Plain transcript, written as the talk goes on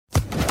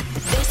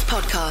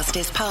podcast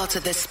is part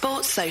of the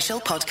Sports Social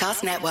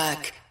Podcast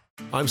Network.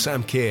 I'm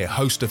Sam Keir,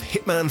 host of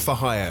Hitman for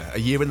Hire, a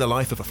year in the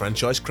life of a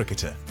franchise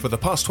cricketer. For the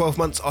past 12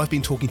 months, I've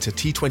been talking to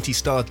T20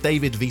 star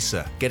David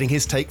Wiese, getting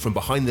his take from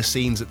behind the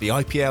scenes at the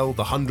IPL,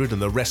 the 100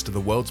 and the rest of the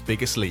world's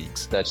biggest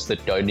leagues. That's the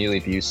don't nearly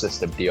view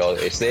system deal.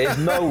 There's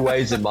no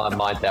ways in my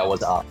mind that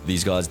was up.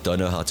 These guys don't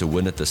know how to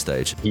win at this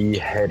stage. He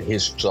had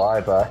his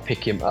driver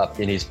pick him up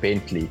in his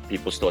Bentley.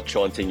 People start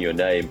chanting your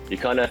name. You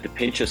kind of have to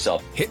pinch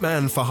yourself.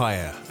 Hitman for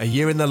Hire, a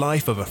year in the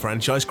life of a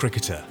franchise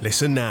cricketer.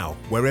 Listen now,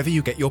 wherever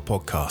you get your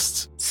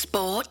podcasts.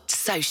 Sport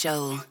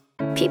Social.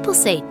 People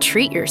say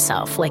treat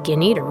yourself like you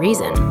need a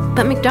reason,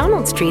 but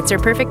McDonald's treats are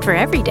perfect for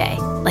every day.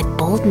 Like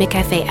bold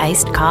McCafe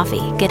iced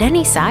coffee. Get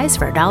any size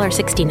for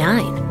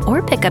 $1.69.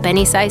 Or pick up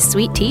any size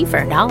sweet tea for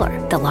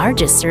 $1. The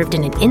largest served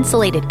in an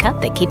insulated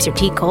cup that keeps your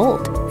tea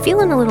cold.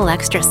 Feeling a little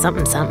extra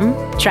something something?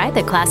 Try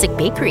the classic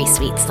bakery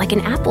sweets like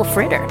an apple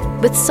fritter.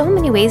 With so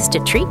many ways to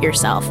treat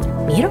yourself,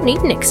 you don't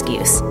need an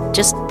excuse.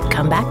 Just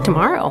come back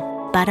tomorrow.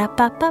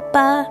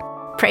 Ba-da-ba-ba-ba.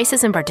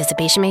 Prices and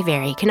participation may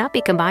vary. Cannot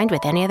be combined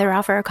with any other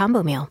offer or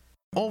combo meal.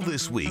 All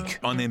this week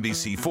on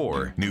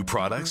NBC4, new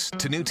products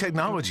to new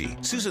technology.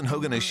 Susan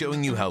Hogan is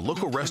showing you how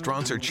local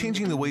restaurants are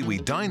changing the way we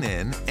dine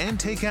in and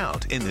take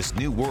out in this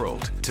new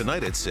world.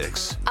 Tonight at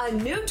 6. A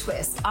new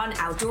twist on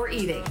outdoor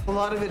eating. A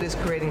lot of it is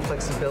creating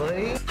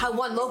flexibility. How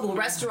one local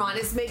restaurant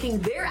is making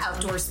their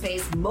outdoor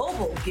space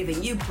mobile,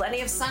 giving you plenty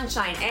of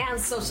sunshine and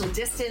social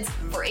distance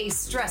for a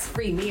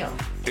stress-free meal.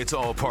 It's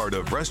all part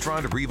of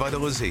restaurant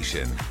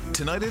revitalization.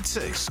 Tonight at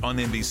 6 on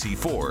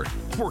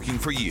NBC4, working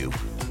for you.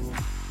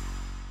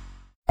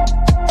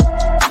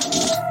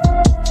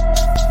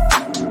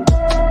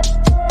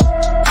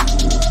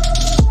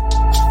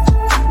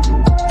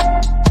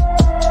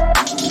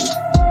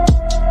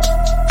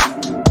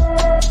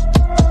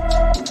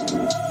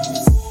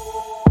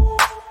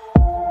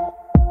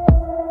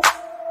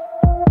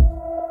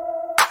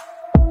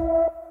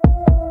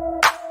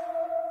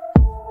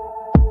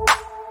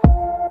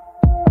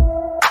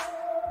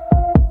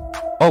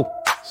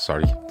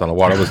 Sorry, don't know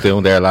what I was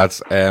doing there,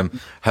 lads.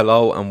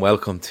 Hello and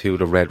welcome to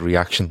the Red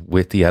Reaction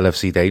with the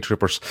LFC Day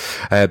Trippers.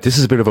 This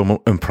is a bit of an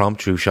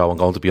impromptu show, I'm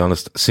going to be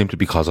honest, simply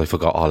because I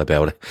forgot all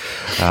about it.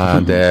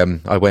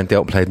 And I went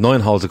out and played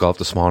 9 holes of golf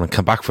this morning,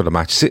 came back for the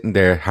match, sitting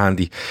there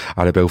handy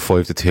at about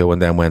 5-2,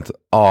 and then went,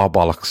 oh,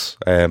 bollocks,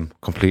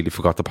 completely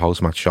forgot the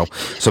post-match show.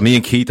 So me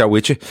and Keith are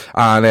with you,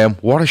 and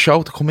what a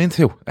show to come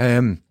into.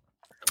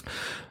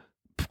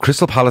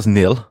 Crystal Palace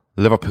 0,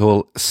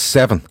 Liverpool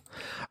 7.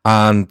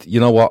 And you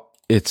know what?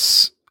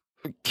 It's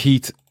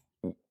Keith.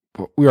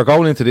 We were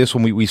going into this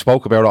when we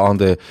spoke about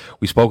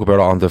it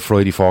on the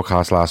Friday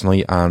forecast last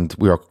night, and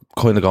we were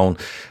kind of going,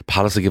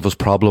 Palace will give us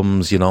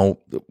problems. You know,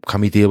 can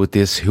we deal with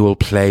this? Who will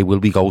play? Will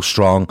we go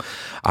strong?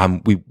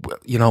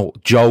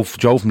 Joe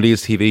from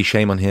Leeds TV,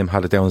 shame on him,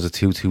 had it down as a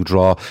 2-2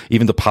 draw.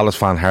 Even the Palace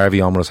fan Harvey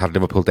on us had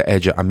Liverpool to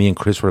edge it, and me and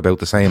Chris were about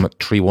the same at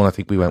 3-1. I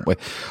think we went with,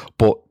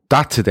 but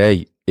that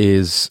today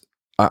is.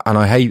 And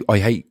I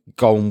hate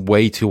going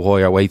way too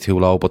high or way too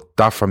low, but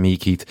that for me,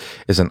 Keith,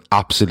 is an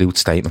absolute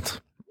statement.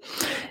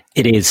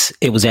 It is.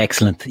 It was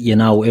excellent. You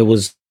know, it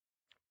was.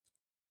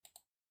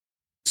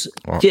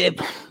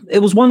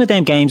 It was one of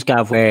them games,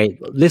 Gav, where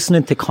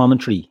listening to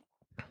commentary,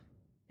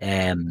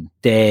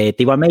 they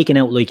were making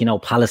out like, you know,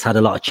 Palace had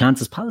a lot of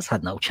chances. Palace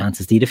had no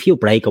chances. They had a few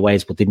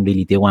breakaways, but didn't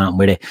really do anything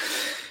with it.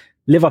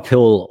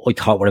 Liverpool, I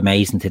thought, were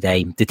amazing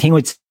today. The thing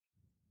I'd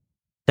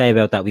say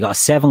about that, we got a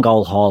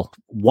 7-goal haul,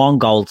 1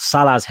 goal.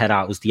 Salah's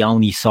header was the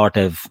only sort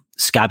of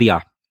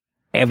scabbier.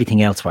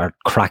 Everything else were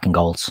cracking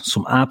goals.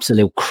 Some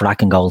absolute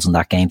cracking goals in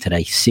that game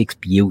today. 6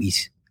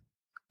 beauties.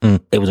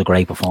 It was a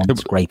great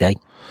performance. Great day.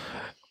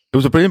 It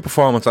was a brilliant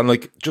performance. And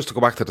like, just to go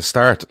back to the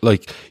start,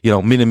 like, you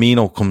know,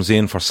 Minamino comes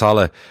in for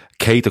Salah,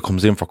 Keita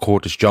comes in for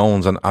Curtis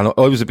Jones, and I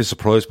was a bit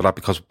surprised by that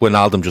because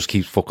Wijnaldum just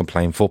keeps fucking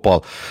playing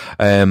football.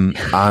 And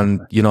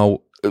you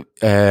know,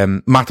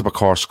 Matip, of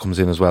course, comes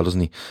in as well,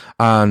 doesn't he?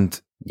 And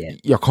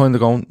you're kind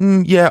of going,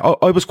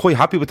 I was quite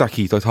happy with that,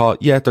 Keith. I thought,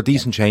 they're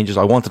decent changes.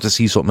 I wanted to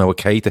see something out of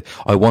Keita.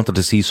 I wanted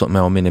to see something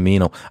out of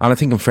Minamino. And I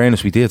think in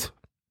fairness, we did.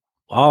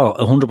 Oh,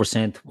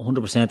 100%.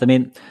 100%. I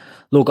mean,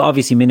 look,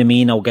 obviously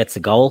Minamino gets a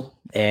goal.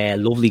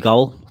 Lovely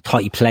goal.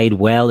 Thought he played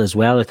well as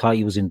well. I thought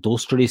he was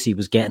industrious. He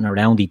was getting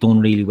around. He done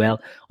really well.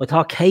 I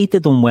thought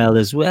Keita done well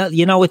as well.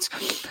 You know,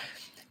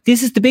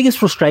 this is the biggest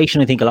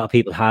frustration I think a lot of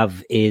people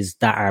have, is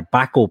that our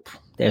backup,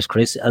 there's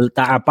Chris,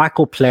 that our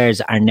backup players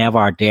are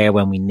never there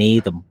when we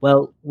need them.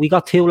 Well, we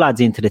got 2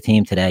 lads into the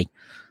team today,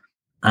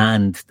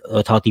 and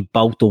I thought they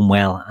both done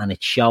well, and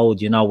it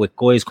showed, you know, with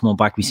guys coming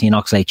back. We've seen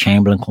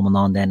Oxlade-Chamberlain coming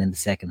on then in the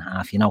second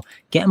half. You know,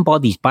 getting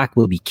bodies back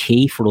will be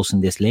key for us in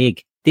this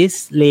league.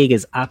 This league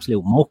is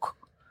absolute muck.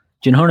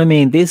 Do you know what I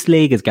mean? This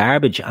league is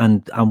garbage,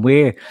 and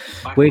we're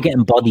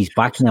getting bodies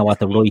back now at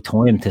the right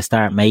time to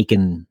start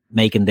making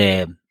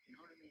the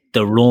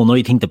run.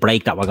 I think the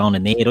break that we're going to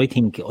need. I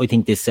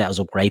think this sets us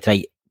up great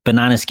today.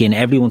 Banana skin,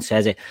 everyone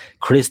says it.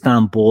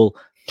 Istanbul,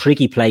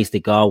 tricky place to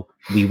go.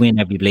 We win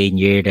every bleeding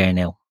year there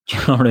now. Do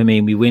you know what I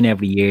mean? We win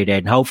every year there,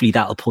 and hopefully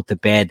that'll put to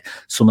bed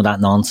some of that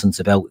nonsense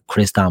about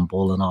Christian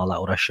Bull and all that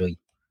other shit.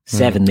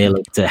 7-0,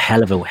 it's a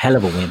hell of a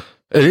win.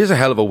 It is a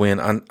hell of a win,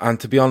 and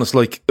to be honest,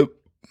 like,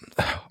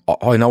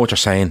 I know what you're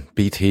saying.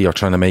 BT are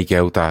trying to make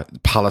out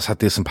that Palace had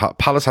this, and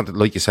Palace had,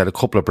 like you said, a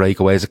couple of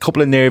breakaways, a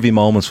couple of nervy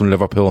moments from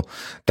Liverpool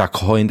that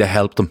kind of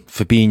helped them.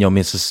 Fabinho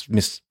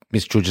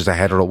misjudges a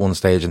header at one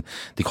stage and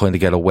they kind of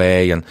get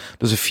away, and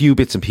there's a few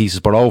bits and pieces,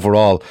 but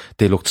overall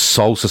they looked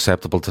so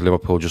susceptible to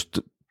Liverpool just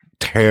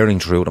tearing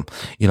through them.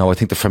 You know, I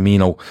think the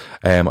Firmino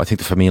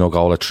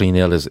goal at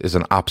 3-0 is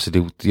an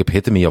absolute, the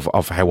epitome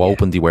of how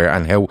open they were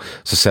and how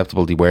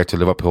susceptible they were to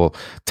Liverpool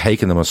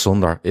taking them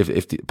asunder,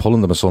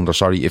 pulling them asunder,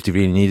 if they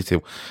really needed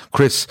to.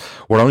 Chris,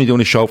 we're only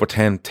doing a show for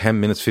 10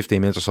 minutes,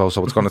 15 minutes or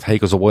so it's going to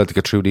take us a while to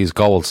get through these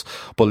goals,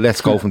 but let's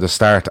go from the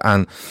start.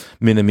 And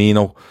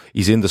Minamino,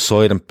 he's in the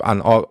side, and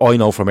I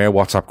know from our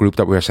WhatsApp group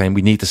that we're saying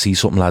we need to see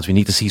something, lads, we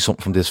need to see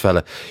something from this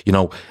fella. You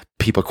know,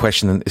 people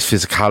questioning his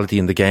physicality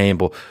in the game,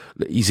 but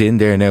he's in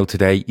there now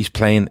today. He's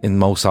playing in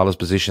Mo Salah's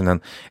position,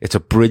 and it's a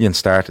brilliant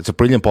start. It's a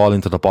brilliant ball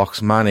into the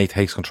box. Mane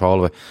takes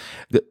control of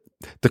it.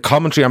 The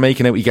commentary are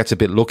making out he gets a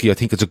bit lucky. I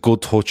think it's a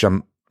good touch,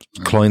 and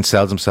Klein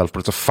sells himself, but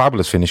it's a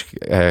fabulous finish,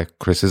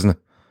 Chris, isn't it?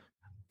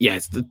 Yeah,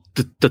 it's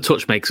the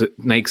touch makes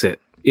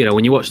it. You know,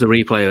 when you watch the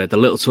replay of it, the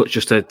little touch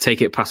just to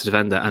take it past the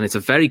defender, and it's a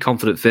very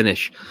confident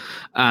finish.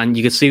 And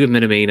you can see with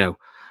Minamino,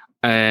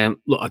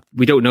 look,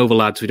 we don't know the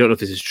lads, we don't know if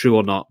this is true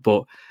or not,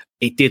 but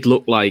it did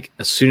look like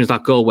as soon as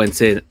that goal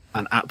went in,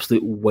 an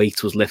absolute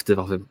weight was lifted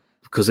off him.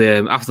 Because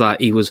after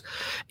that, he was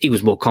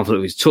more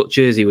confident with his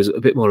touches. He was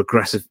a bit more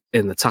aggressive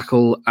in the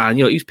tackle, and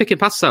he was picking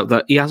passes out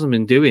that he hasn't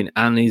been doing.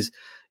 And he's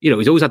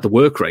always had the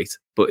work rate,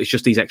 but it's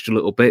just these extra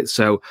little bits.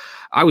 So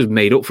I was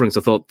made up for him. So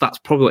I thought that's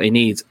probably what he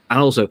needs. And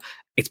also,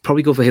 it's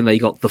probably good for him that he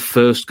got the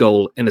first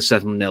goal in a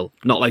 7-0,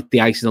 not like the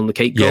icing on the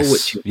cake goal,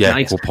 which is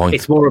nice. Good point.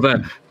 It's more of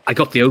I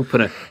got the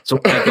opener, so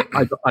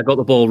I got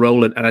the ball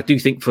rolling. And I do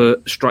think for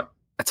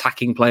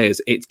attacking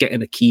players, it's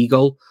getting a key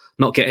goal,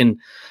 not getting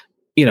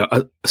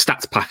a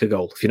stats packer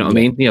goal, if you know what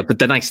I mean. But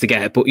they're nice to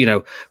get. But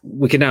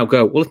we can now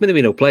go, well, if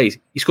Minamino plays,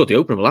 he scored the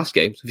opener in the last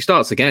game. So if he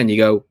starts again, you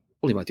go,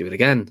 well, he might do it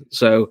again.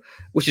 So,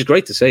 which is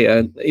great to see.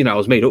 And I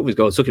was made up with his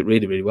goal, took it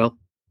really, really well.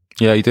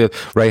 Yeah, he did.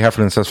 Ray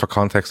Heffernan says, for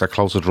context, our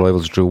closest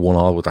rivals drew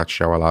 1-1 with that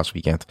shower last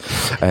weekend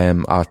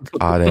at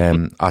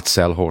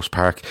Selhurst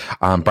Park.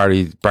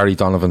 Barry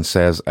Donovan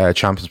says,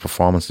 Champions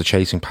performance, the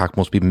chasing pack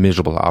must be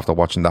miserable after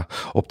watching that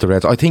up the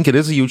Reds. I think it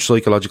is a huge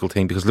psychological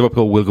thing, because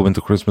Liverpool will go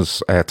into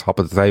Christmas top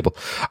of the table,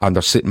 and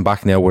they're sitting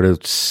back now with a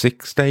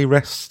 6-day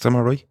rest. Am I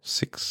right?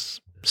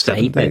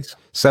 7 days.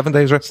 7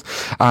 days rest.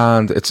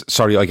 And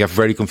I get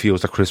very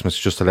confused at Christmas,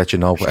 just to let you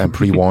know and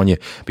pre-warn you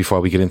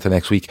before we get into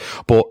next week.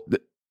 But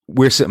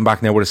we're sitting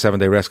back now with a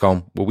 7-day rest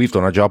going, well, we've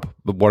done our job,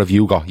 but what have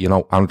you got?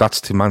 And that's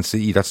to Man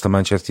City, that's to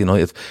Manchester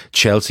United,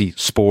 Chelsea,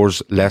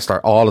 Spurs,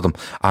 Leicester, all of them.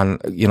 And,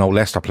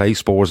 Leicester play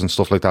Spurs and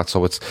stuff like that.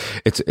 So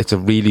it's a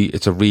really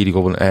good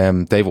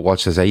one. David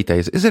Walsh says 8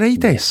 days. Is it 8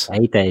 days?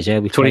 8 days, yeah.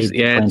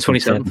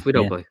 27th, we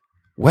don't play.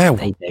 Wow.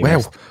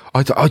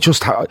 I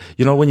just,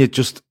 when you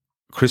just,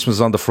 Christmas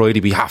is on the Friday,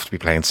 we have to be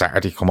playing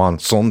Saturday, come on,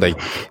 Sunday,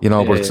 but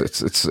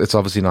it's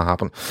obviously not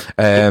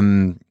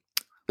happening.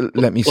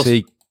 Let me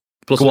see.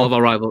 Plus a lot of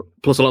our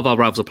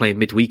rivals are playing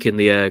midweek in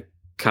the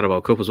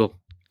Carabao Cup as well.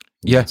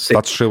 Yeah,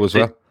 that's true as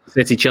well.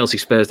 City, Chelsea,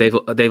 Spurs, they've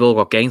all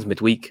got games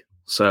midweek,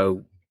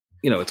 so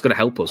it's going to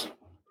help us.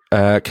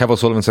 Kev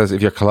O'Sullivan says,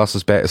 if your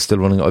Colossus bet is still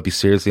running, I'd be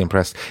seriously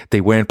impressed.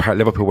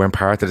 Liverpool weren't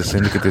part of the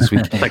syndicate this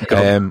week.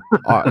 And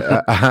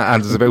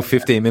there's about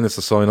 15 minutes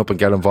to sign up and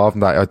get involved in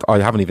that. I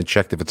haven't even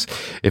checked if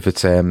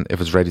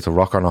it's ready to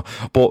rock or not.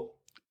 But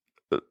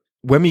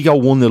when we go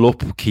 1-0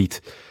 up, Keith,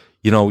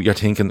 you're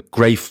thinking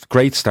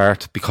great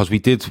start, because we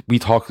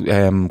talked,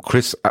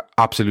 Chris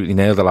absolutely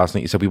nailed it last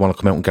night. He said, we want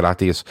to come out and get at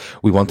this.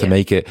 We want to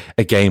make it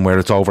a game where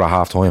it's over at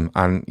half time,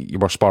 and you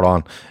were spot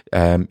on.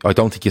 I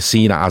don't think you've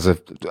seen it as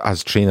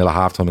 3-0 at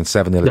half time and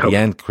 7-0 at the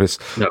end, Chris.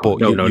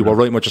 You were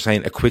right much just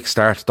saying a quick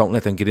start, don't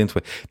let them get into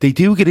it. They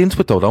do get into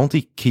it though, don't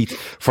they, Keith?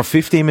 For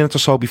 15 minutes or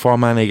so before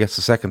Mane gets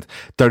the second,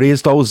 there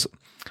is those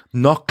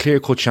not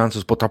clear-cut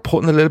chances, but they're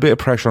putting a little bit of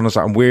pressure on us,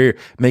 and we're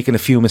making a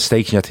few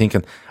mistakes, and you're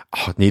thinking,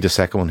 need a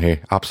second one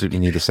here. Absolutely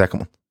need a second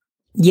one.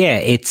 Yeah,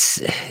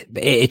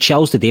 it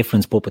shows the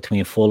difference, but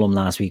between Fulham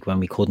last week, when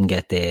we couldn't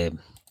get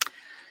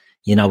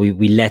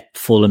we let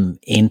Fulham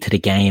into the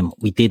game.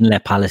 We didn't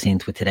let Palace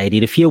into it today. They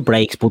had a few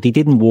breaks, but they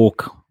didn't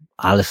work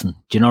Alisson.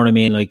 Do you know what I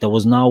mean? Like, there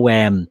was no...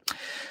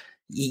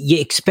 you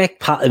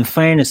expect, in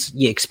fairness,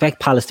 you expect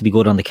Palace to be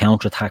good on the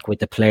counter-attack with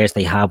the players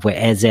they have, with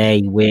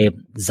Eze, with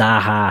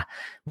Zaha,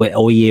 with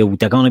Oyew.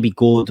 They're going to be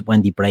good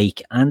when they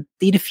break. And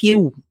they had a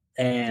few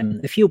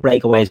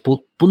breakaways, but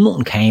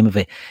nothing came of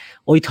it.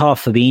 I thought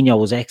Fabinho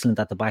was excellent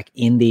at the back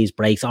in these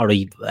breaks.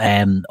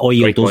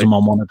 Oyew does him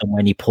on one of them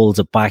when he pulls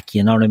it back,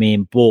 you know what I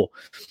mean? But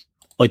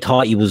I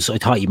thought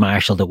he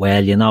marshalled it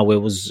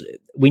well,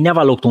 we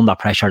never looked under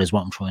pressure, is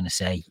what I'm trying to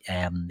say.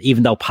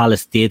 Even though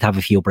Palace did have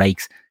a few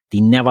breaks,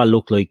 they never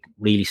looked like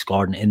really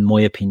scoring, in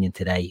my opinion,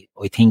 today.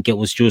 I think it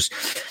was just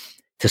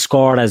to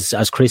score,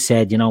 as Chris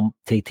said, you know,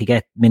 to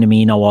get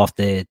Minamino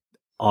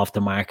off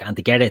the mark and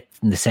to get it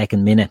in the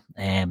second minute,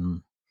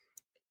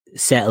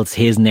 settles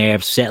his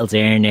nerves, settles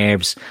their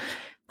nerves.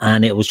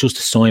 And it was just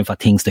a sign for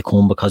things to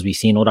come, because we've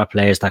seen other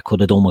players that could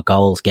have done with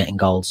goals, getting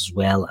goals as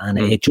well. And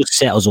it just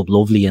settles up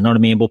lovely, you know what I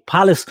mean? But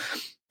Palace,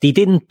 they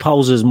didn't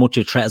pose as much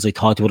a threat as I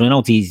thought they would. I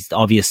know these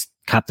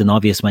Captain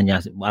Obvious when you're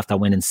after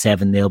winning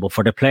 7-0, but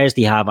for the players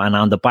they have, and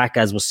on the back,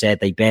 as was said,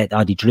 they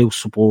drew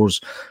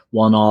Spurs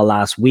 1-1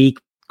 last week,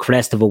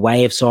 crest of a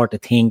wave sort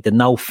of thing. The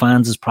no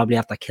fans is probably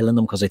after killing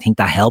them, because I think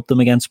that helped them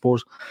against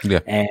Spurs.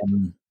 Yeah.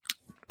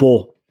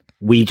 But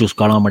we just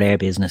got on with our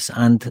business.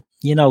 And,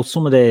 you know,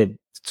 some of the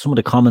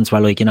comments were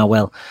like, you know,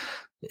 well,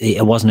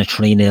 it wasn't a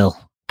 3-0.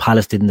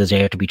 Palace didn't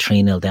deserve to be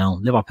 3-0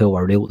 down. Liverpool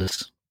were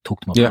ruthless. Took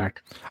them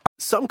apart.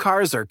 Some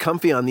cars are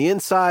comfy on the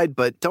inside,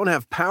 but don't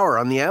have power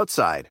on the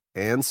outside.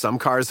 And some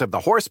cars have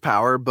the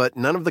horsepower, but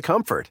none of the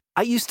comfort.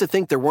 I used to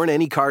think there weren't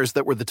any cars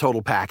that were the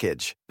total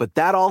package. But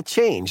that all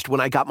changed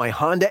when I got my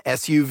Honda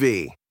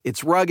SUV.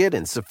 It's rugged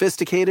and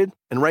sophisticated.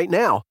 And right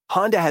now,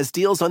 Honda has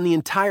deals on the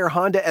entire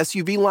Honda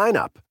SUV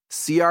lineup.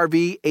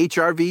 CR-V,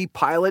 HR-V,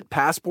 Pilot,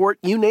 Passport,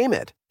 you name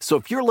it. So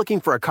if you're looking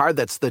for a car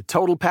that's the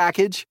total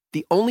package,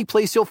 the only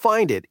place you'll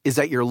find it is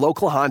at your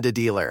local Honda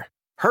dealer.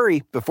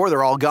 Hurry before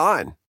they're all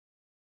gone.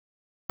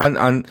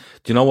 And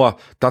do you know what?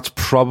 That's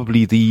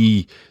probably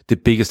the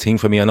biggest thing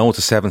for me. I know it's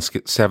a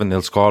 7-0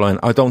 scoreline.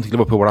 I don't think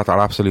Liverpool were at their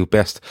absolute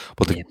best,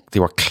 but they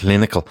were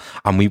clinical.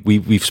 And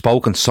we've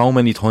spoken so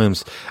many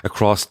times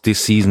across this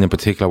season in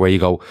particular where you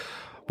go,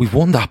 we've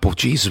won that, but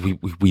Jesus,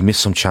 we missed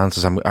some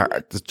chances, and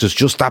there's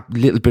just that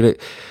little bit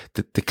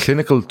of the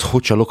clinical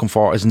touch you're looking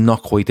for is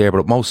not quite there, but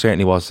it most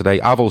certainly was today.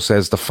 Avo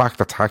says the fact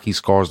that Taki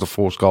scores the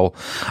first goal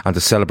and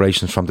the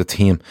celebrations from the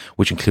team,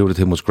 which included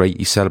him, was great.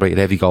 He celebrated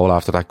every goal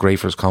after that. Great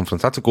for his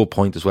confidence. That's a good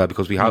point as well,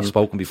 because we have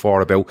spoken before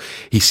about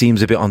he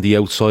seems a bit on the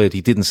outside.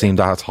 He didn't seem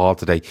that tall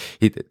today.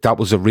 That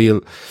was a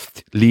real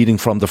leading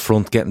from the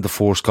front, getting the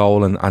first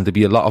goal, and there'd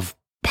be a lot of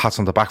pats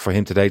on the back for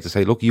him today to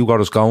say, look, you got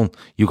us going,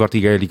 you got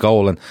the early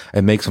goal, and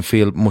it makes him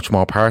feel much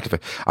more part of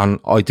it. And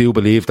I do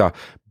believe that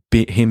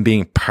him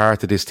being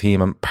part of this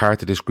team and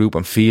part of this group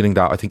and feeling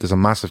that, I think is a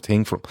massive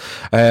thing for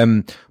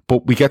him.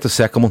 But we get the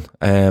second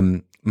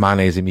one.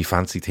 Mane's in my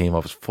fancy team. I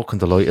was fucking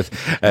delighted.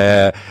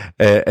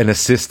 An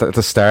assist at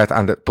the start,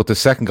 but the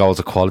second goal is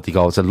a quality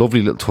goal. It's a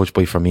lovely little touch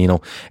by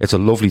Firmino. It's a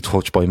lovely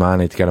touch by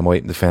Mane to get him out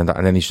and defend it.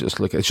 And then he's just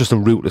like, it's just a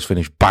rootless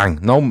finish. Bang.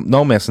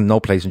 No messing, no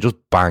placing, just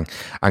bang.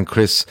 And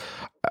Chris,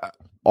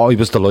 I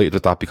was delighted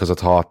with that, because I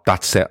thought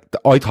that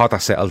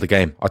settled the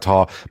game. I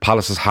thought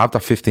Palace has had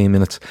that 15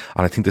 minutes,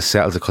 and I think this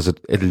settles it, because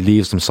it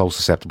leaves them so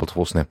susceptible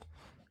to us now.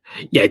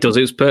 Yeah, it does.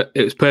 It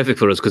was perfect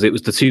for us, because it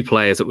was the two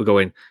players that were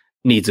going,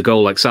 needs a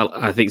goal. Like Sal,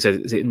 I think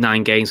is it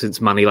 9 games since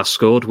Manny last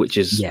scored, which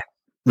is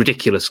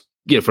ridiculous.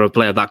 You know, for a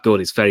player that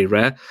good, it's very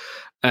rare.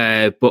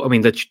 But I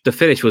mean, the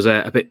finish was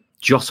a bit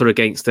Jota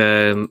against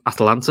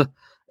Atalanta.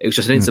 It was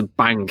just an instant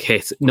bang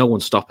hit. No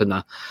one's stopping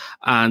that.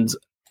 And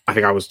I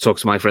think I was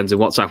talking to my friends in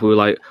WhatsApp. We were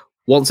like,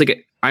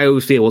 I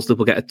always feel once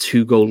Liverpool get a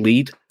 2-goal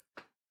lead,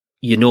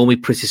 you're normally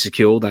pretty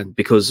secure then,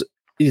 because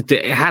it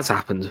has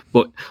happened.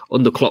 But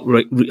under Klopp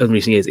in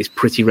recent years, it's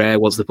pretty rare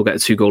once Liverpool get a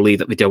 2-goal lead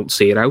that they don't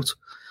see it out.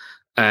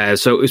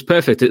 So it was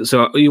perfect.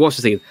 So you watch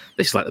the thing,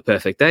 this is like the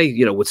perfect day.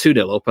 You know, we're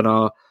 2-0 up, and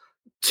our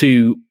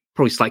two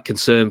probably slight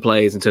concern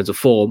players in terms of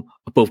form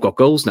have both got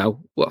goals now.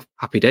 Well,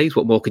 happy days.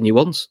 What more can you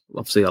want?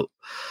 Obviously,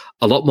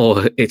 a lot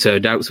more it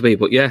turned out to be.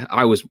 But yeah,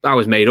 I was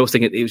made. I was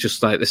thinking it was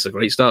just like, this is a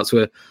great start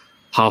to a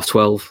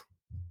 12:30.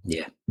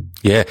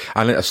 Yeah,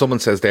 and as someone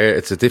says there,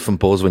 it's a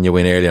different buzz when you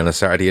win early on a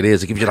Saturday. It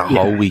is. It gives you that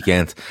whole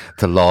weekend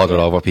to lord it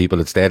over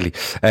people. It's deadly.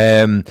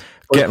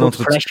 Getting on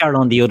to pressure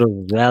on the other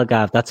as well,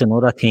 Gav. That's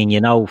another thing, you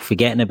know,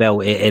 forgetting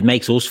about it. It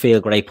makes us feel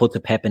great, put the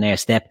pep in their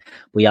step.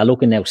 But you're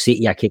looking now,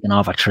 City are kicking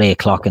off at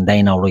 3:00, and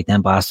they know, right,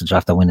 them bastards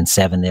after winning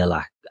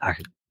 7-0.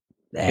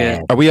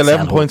 Are we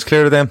 11 points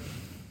clear of them?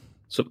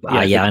 So,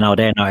 I know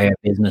they're not our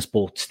business,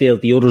 but still,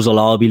 the others will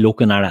all be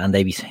looking at it and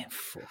they be saying,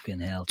 "Fucking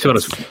hell!" To be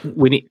honest,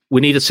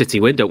 we need a City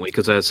win, don't we?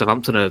 Because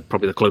Southampton are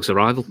probably the closer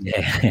rival.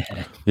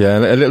 Yeah,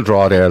 a little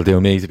draw there will do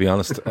me, to be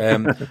honest.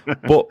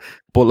 But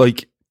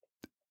like,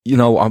 you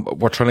know,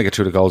 we're trying to get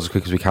through the goals as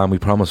quick as we can. We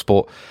promise,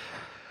 but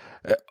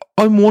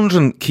I'm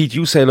wondering, Keith,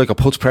 you say like it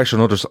puts pressure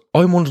on others.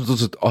 I'm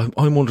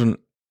wondering,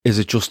 is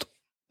it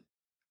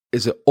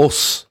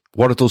us?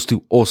 What it does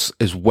to us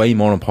is way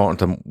more important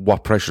than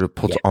what pressure it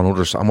puts on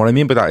others. And what I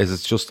mean by that is,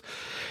 it's just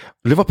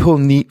Liverpool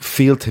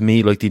feel to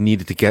me like they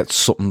needed to get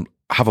something,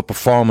 have a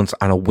performance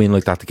and a win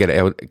like that to get it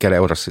out of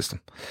their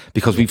system.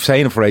 Because we've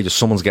saying it for ages,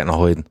 someone's getting a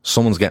hiding,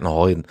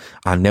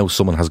 and now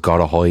someone has got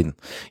a hiding.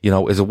 You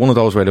know, is it one of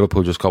those where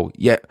Liverpool just go,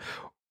 yeah,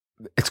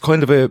 it's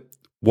kind of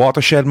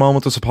watershed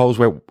moment, I suppose,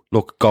 where,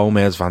 look,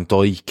 Gomez, Van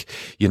Dijk,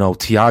 you know,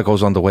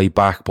 Thiago's on the way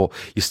back, but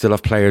you still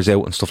have players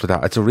out and stuff like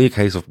that. It's a real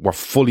case of we're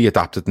fully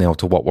adapted now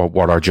to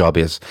what our job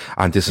is,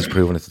 and this is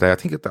proven it today. I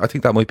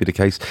think that might be the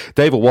case.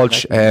 David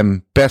Walsh,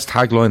 best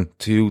tagline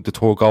to the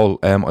Tour goal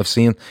I've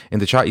seen in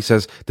the chat. He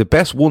says, the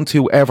best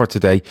 1-2 ever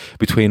today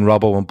between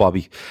Robbo and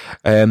Bobby.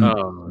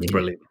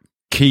 Brilliant.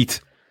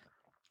 Keith,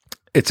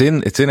 it's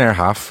in our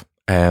half.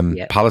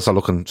 Palace are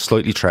looking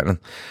slightly threatening.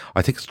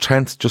 I think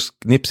Trent just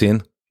nips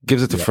in,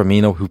 gives it to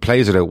Firmino, who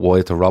plays it out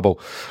wide to Robbo.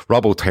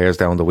 Robbo tears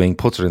down the wing,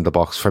 puts it in the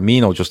box.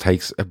 Firmino just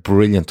takes a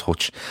brilliant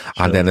touch.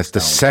 And then it's the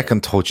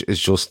second touch is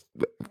just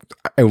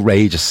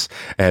outrageous,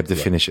 the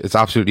finish. It's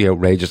absolutely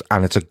outrageous.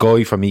 And it's a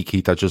guy for me,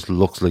 Keith, that just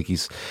looks like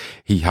he's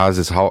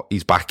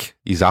back.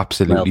 He's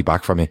absolutely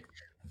back for me.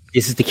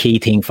 This is the key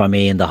thing for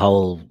me in the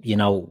whole, you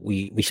know,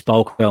 we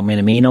spoke about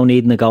Minamino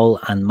needing a goal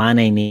and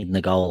Mane needing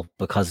a goal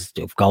because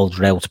of goal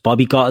droughts.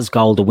 Bobby got his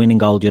goal, the winning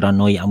goal the other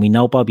night, and we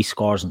know Bobby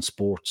scores in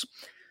sports.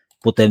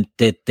 But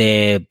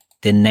the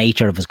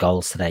nature of his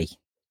goals today,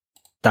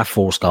 that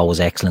first goal was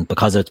excellent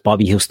because it's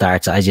Bobby who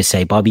starts. As you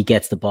say, Bobby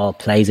gets the ball,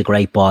 plays a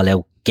great ball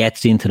out,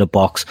 gets into the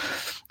box.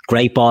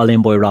 Great ball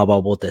in by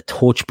Robbo, but the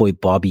touch by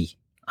Bobby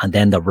and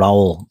then the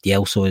roll, the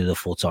outside of the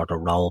foot sort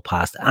of roll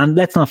past. And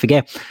let's not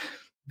forget,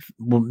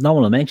 well, no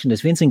one will mention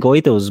this, Vincent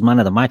Guaita was man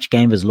of the match,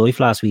 game of his life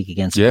last week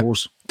against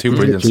Spurs. Two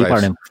brilliant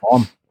saves.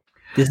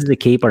 This is the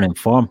keeper in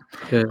form.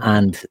 Yeah.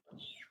 And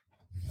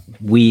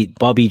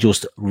Bobby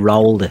just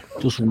rolled it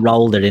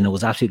in. It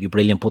was absolutely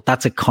brilliant. But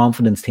that's a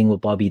confidence thing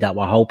with Bobby that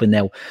we're hoping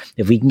now,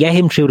 if we can get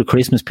him through the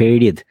Christmas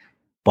period,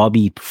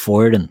 Bobby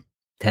Forden,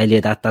 tell you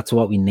that's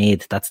what we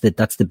need. That's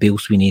the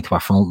boost we need to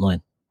our front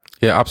line.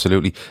 Yeah,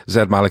 absolutely.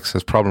 Zed Malik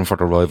says, problem for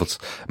the rivals.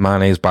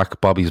 Mane's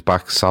back, Bobby's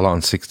back, Salah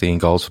on 16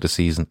 goals for the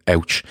season.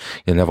 Ouch.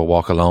 You'll never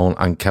walk alone.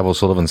 And Kev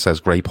O'Sullivan says,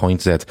 great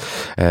point, Zed.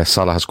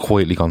 Salah has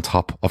quietly gone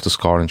top of the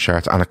scoring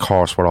charts. And of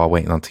course, we're all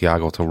waiting on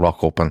Thiago to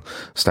rock up and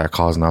start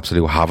causing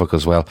absolute havoc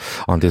as well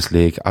on this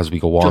league as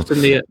we go on. Just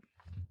in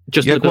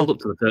the build up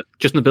to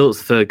the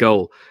third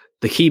goal,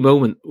 the key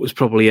moment was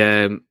probably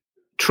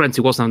Trent,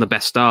 who wasn't having the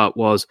best start,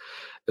 was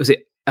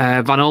it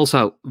Van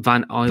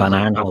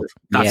Arnold.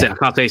 That's it. I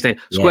can't say his name.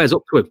 Squares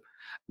up to him,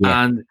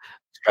 and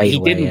he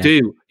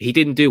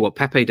didn't do what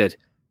Pepe did.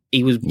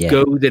 He was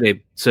goading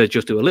him to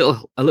just do a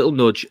little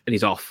nudge, and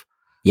he's off.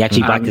 He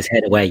actually backed his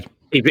head away.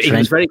 He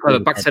was very clever,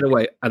 backed his head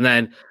away, and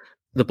then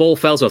the ball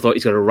fell. So I thought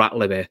he's going to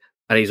rattle him here,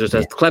 and he's just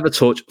a clever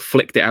touch,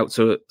 flicked it out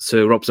to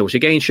Robson, which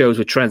again shows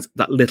with Trent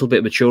that little bit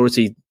of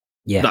maturity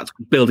that's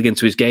building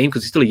into his game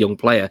because he's still a young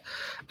player,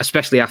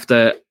 especially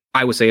after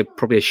I would say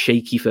probably a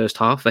shaky first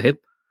half for him.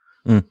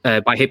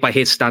 By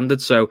his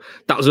standards. So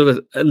that was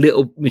a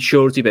little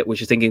maturity bit, which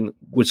you're thinking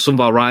with some of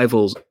our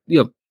rivals,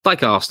 you know,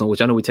 like Arsenal,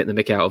 which I know we take the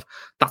mick out of,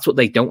 that's what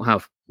they don't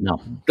have.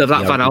 No. That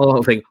Van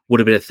Gaal thing would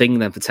have been a thing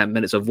then for 10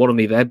 minutes of one of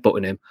me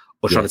headbutting him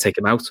or trying to take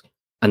him out.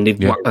 And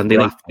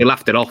they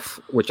laughed it off,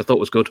 which I thought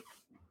was good.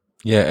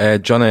 Yeah,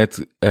 John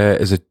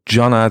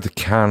Ad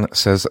Can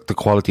says the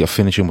quality of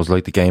finishing was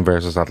like the game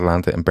versus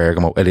Atalanta in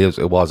Bergamo.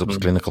 It was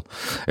clinical.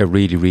 It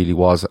really, really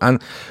was.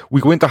 And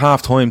we go into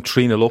half time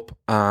 3-0 up,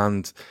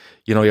 and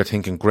you know, you're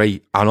thinking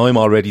great, and I'm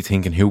already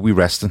thinking who we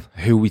resting,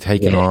 who we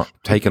taking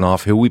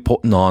off, who we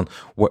putting on,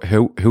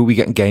 who we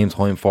getting game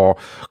time for.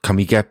 Can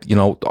we get, you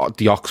know,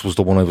 the Ox was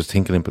the one I was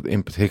thinking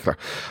in particular,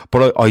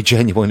 but I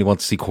genuinely want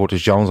to see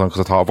Curtis Jones on,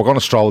 because I thought if we're going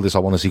to stroll this, I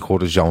want to see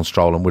Curtis Jones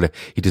strolling with it.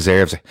 He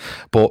deserves it.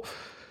 But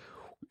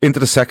into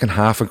the second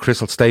half, and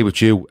Chris, I'll stay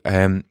with you.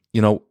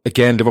 You know,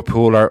 again,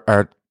 Liverpool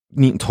are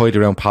neat and tidy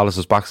around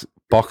Palace's box.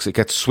 It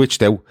gets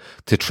switched out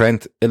to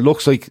Trent. It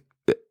looks like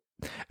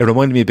it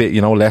reminded me a bit,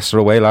 you know, Leicester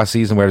away last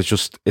season, where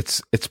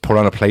it's put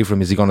on a play for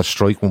him. Is he going to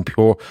strike one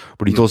pure?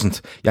 But he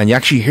doesn't. And you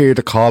actually hear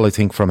the call, I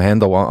think, from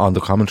Hendo on the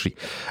commentary,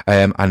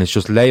 and it's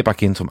just lay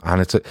back into him.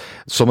 And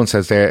someone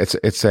says there,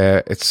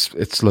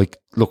 it's like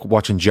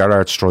watching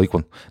Gerrard strike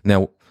one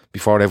now.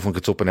 Before everyone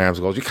gets up in arms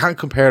and goes, you can't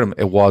compare them.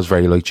 It was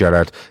very like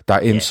Gerrard,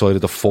 that inside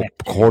of the foot,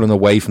 curling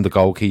away from the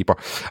goalkeeper.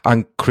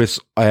 And Chris,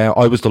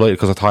 I was delighted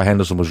because I thought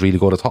Henderson was really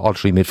good. I thought all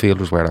three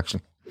midfielders were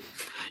actually.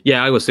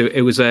 Yeah, I was too.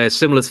 It was a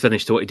similar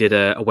finish to what he did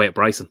away at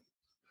Brighton.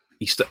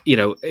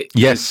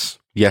 Yes.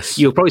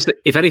 You'll probably,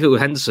 if anything with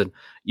Henderson,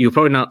 you'll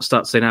probably not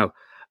start to say now,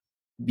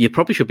 you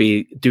probably should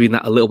be doing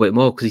that a little bit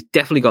more, because he's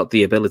definitely got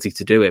the ability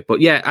to do it.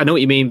 But yeah, I know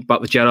what you mean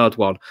about the Gerrard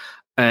one.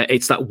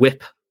 It's that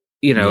whip.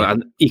 You know,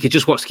 and you could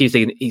just watch the keep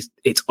thinking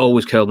it's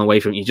always curling away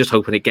from you. You're just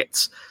hoping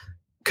it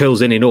curls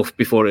in enough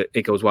before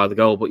it goes wide of the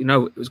goal. But, you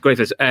know, it was great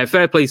for us.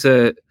 Fair play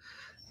to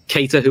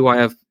Keita, who I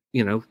have,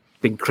 you know,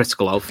 been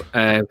critical of.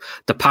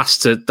 The pass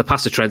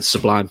to Trent's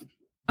sublime.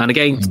 And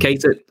again,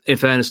 Keita, in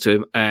fairness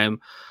to him,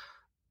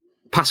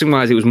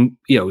 passing-wise, he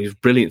was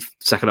brilliant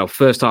second half.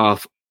 First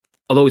half,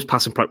 although his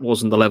passing prep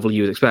wasn't the level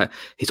you would expect,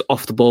 his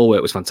off-the-ball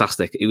work was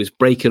fantastic. He was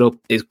breaking up.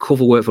 His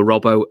cover work for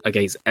Robbo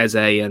against Eze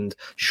and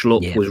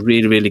Schlupp was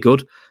really, really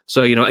good.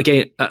 So, you know,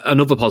 again,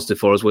 another positive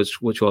for us, which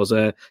was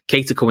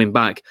Keita coming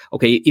back.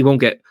 Okay, he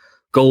won't get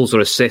goals or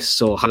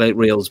assists or highlight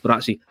reels, but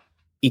actually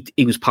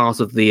he was part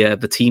of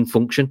the team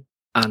function.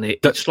 and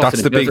that's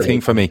the big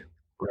thing for me.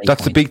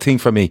 That's the big thing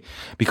for me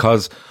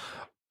because,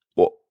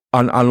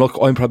 and look,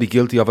 I'm probably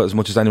guilty of it as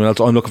much as anyone else.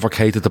 I'm looking for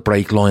Keita to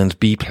break lines,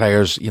 be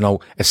players,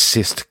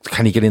 assist.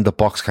 Can he get in the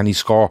box? Can he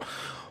score?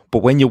 But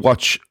when you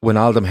watch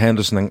Wijnaldum,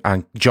 Henderson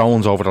and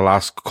Jones over the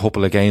last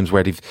couple of games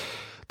where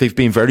they've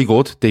been very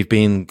good, they've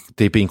been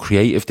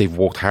creative, they've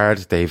worked hard,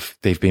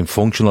 they've been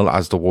functional,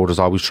 as the word is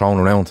always thrown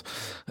around,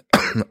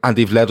 and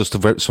they've led us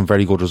to some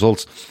very good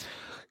results.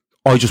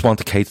 I just want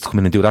the Keita to come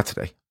in and do that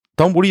today.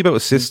 Don't worry about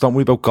assists, don't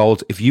worry about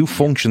goals. If you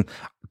function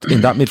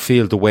in that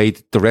midfield the way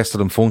the rest of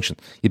them function,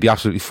 you'd be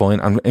absolutely fine.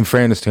 And in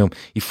fairness to him,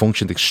 he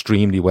functioned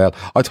extremely well.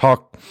 I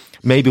thought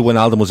maybe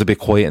Wijnaldum was a bit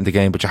quiet in the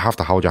game, but you have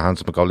to hold your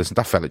hands up and go, listen,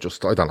 that fella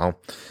just, I don't know.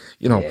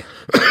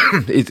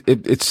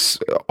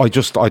 I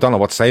don't know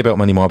what to say about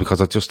him anymore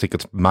because I just think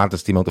it's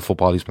madness the amount of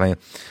football he's playing.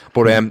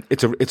 But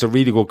it's a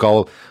really good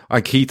goal.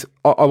 And Keith,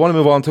 I want to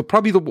move on to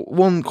probably the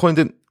one kind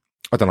of,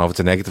 I don't know if it's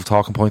a negative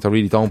talking point, I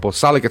really don't, but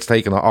Salah gets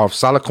taken off.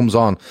 Salah comes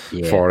on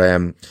for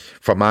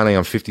Mane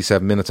on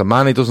 57 minutes, and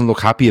Mane doesn't look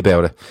happy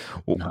about it.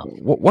 No.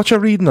 What's your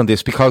reading on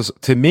this? Because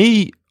to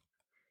me,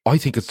 I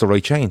think it's the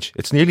right change.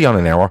 It's nearly on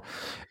an hour.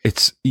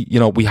 It's,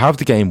 we have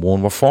the game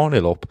won, we're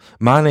 4-0 up.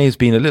 Mane has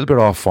been a little bit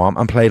off form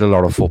and played a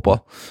lot of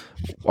football.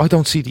 I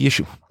don't see the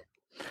issue.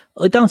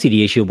 I don't see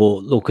the issue,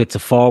 but look, it's a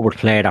forward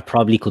player that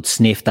probably could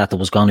sniff that there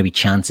was going to be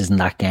chances in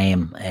that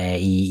game.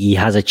 He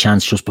has a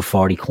chance just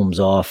before he comes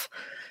off.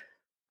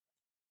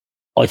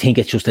 I think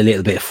it's just a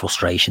little bit of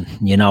frustration.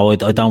 I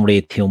don't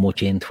read too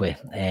much into it.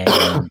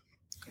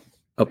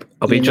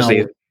 I'll be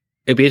interested.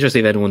 It'd be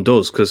interesting if anyone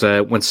does, because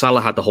when Salah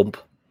had the hump,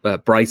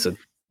 Brighton,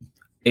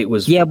 it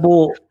was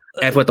but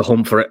everyone had the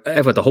hump for it.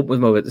 Everyone had the hump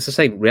with him. It's the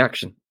same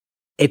reaction.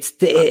 It's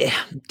the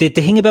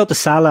thing about the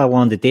Salah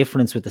one. The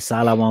difference with the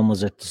Salah one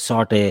was it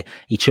sort of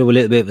he threw a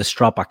little bit of a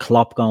strop at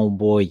Klopp going,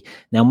 boy.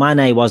 Now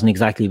Mane wasn't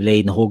exactly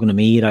bleeding, hugging him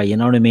either. You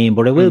know what I mean?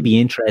 But it will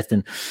be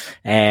interesting.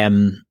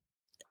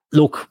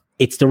 Look.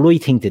 It's the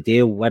right thing to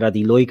do, whether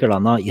they like it or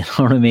not. You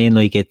know what I mean?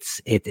 Like it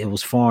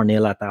was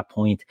 4-0 at that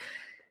point.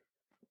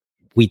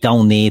 We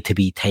don't need to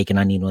be taking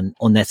any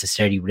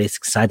unnecessary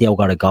risks. Sadio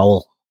got a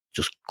goal,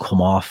 just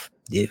come off.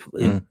 They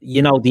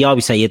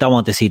always say you don't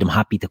want to see them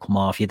happy to come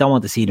off. You don't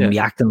want to see them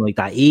reacting like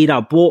that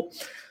either. But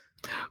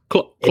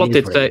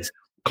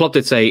Klopp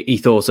did say he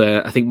thought.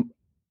 I think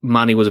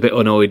Manny was a bit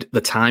annoyed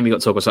the time he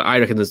got talking. So I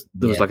reckon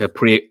there was like a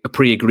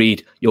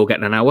pre-agreed. You're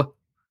getting an hour.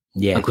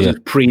 Yeah, because it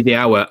was pre the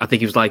hour. I think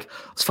he was like,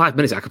 "It's 5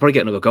 minutes. I could probably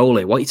get another goal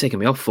here. What are you taking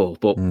me off for?"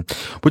 But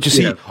you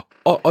see,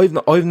 I've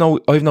no.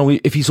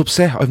 If he's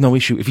upset, I've no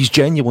issue. If he's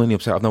genuinely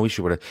upset, I've no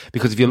issue with it.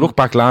 Because if you look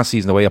back last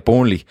season, the way at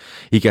Burnley,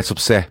 he gets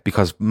upset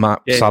because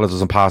Salah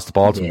doesn't pass the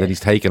ball to him. Then he's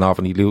taken off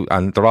and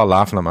they're all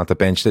laughing at him at the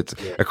bench.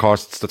 Of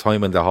course, it's the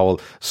time when the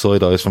whole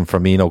side eyes from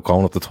Firmino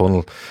going up the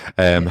tunnel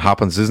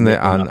happens, isn't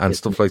it? And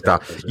stuff like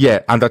that.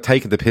 Yeah, and they're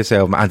taking the piss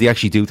out of him, and they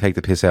actually do take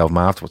the piss out of him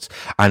afterwards.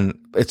 And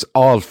it's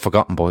all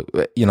forgotten, but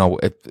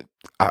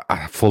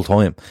at full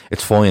time,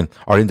 it's fine,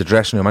 or in the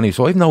dressing room anyway.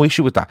 So I have no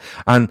issue with that.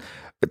 And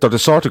they're the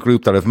sort of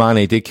group that if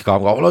Mane did kick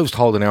off, I was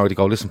told an hour to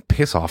go, listen,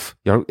 piss off.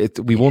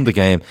 We won the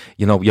game.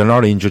 You're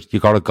not injured. You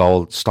got a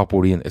goal. Stop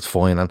worrying. It's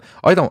fine. And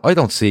I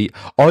don't see.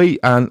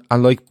 And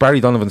like Barry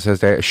Donovan says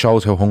there, it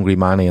shows how hungry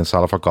Mane and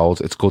Salah for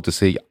goals. It's good to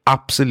see.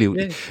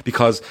 Absolutely.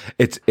 because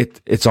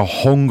it's a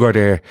hunger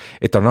there.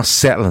 They're not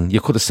settling.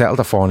 You could have settled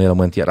at 4-0 and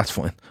went, yeah, that's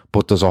fine.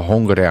 But there's a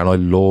hunger there, and I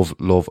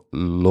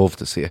love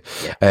to see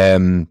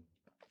it.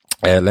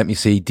 Let me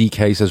see.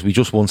 DK says, we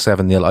just won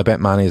 7-0. I bet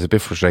Mane is a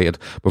bit frustrated,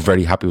 but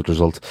very happy with the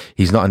result.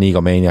 He's not an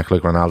egomaniac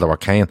like Ronaldo or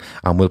Kane,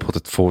 and will put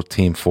the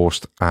team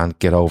first and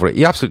get over it.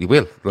 He absolutely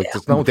will.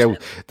 There's no doubt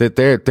that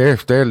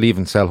they're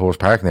leaving Selhurst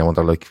Park now, and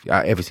they're like,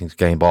 everything's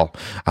game ball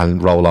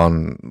and roll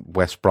on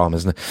West Brom,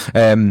 isn't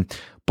it?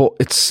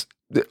 But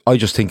I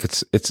just think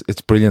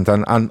it's brilliant,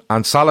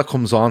 and Salah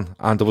comes on,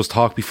 and there was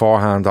talk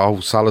beforehand,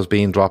 Salah's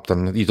being dropped,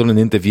 and he's done an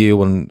interview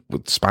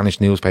with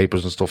Spanish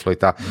newspapers and stuff like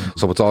that,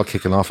 so it's all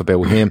kicking off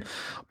about him.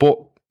 But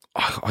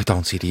I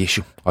don't see the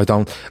issue. I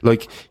don't,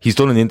 he's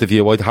done an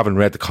interview. I haven't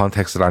read the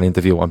context of that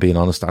interview, I'm being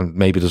honest, and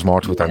maybe there's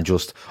more to it than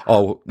just,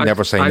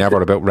 never say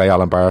never about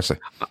Real and Barca.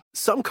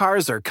 Some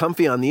cars are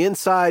comfy on the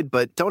inside,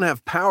 but don't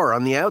have power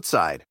on the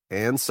outside.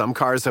 And some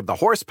cars have the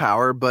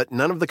horsepower, but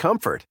none of the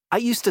comfort. I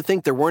used to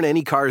think there weren't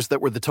any cars that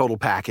were the total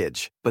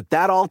package, but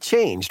that all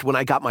changed when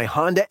I got my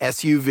Honda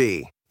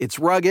SUV. It's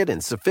rugged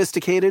and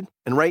sophisticated,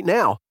 and right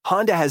now,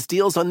 Honda has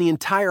deals on the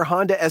entire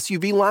Honda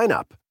SUV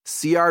lineup.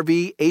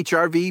 CR-V,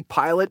 HR-V,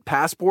 Pilot,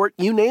 Passport,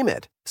 you name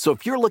it. So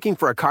if you're looking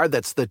for a car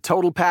that's the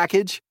total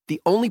package, the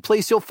only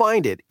place you'll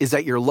find it is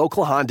at your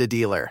local Honda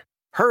dealer.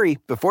 Hurry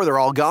before they're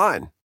all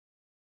gone.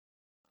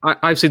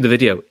 I've seen the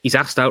video. He's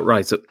asked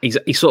outright. So he's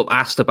sort of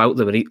asked about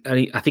them, and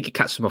I think it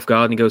catches him off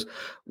guard. And he goes,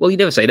 "Well, you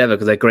never say never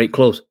because they're great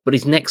clubs." But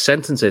his next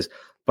sentence is,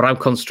 "But I'm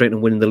concentrating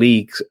on winning the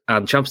leagues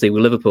and Champions League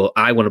with Liverpool.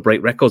 I want to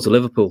break records with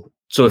Liverpool."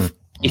 So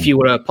if you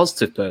were a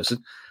positive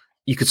person,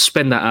 you could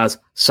spin that as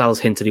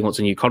Salah's hinted he wants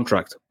a new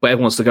contract, but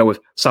everyone wants to go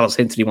with Salah's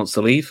hinted he wants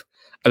to leave.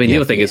 I mean, the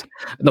other thing is,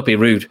 not being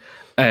rude,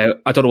 I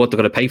don't know what they're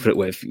going to pay for it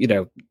with. You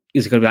know,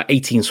 is it going to be like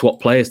 18 swap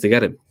players to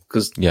get him?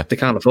 Because they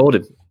can't afford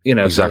him. You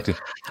know, exactly.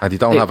 And you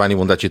don't have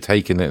anyone that you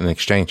take in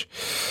exchange.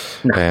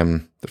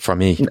 For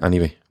me,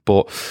 anyway.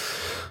 But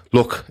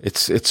look,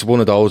 it's one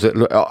of those.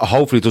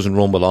 Hopefully, it doesn't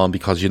rumble on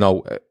because, you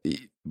know,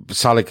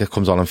 Salah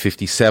comes on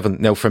 57.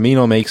 Now,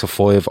 Firmino makes a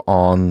 5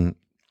 on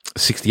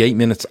 68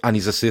 minutes and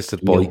he's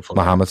assisted by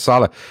Mohamed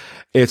Salah.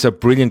 It's a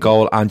brilliant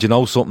goal. And you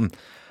know something?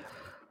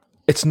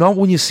 It's not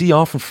one you see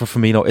often for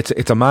Firmino.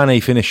 It's a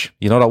Mane finish.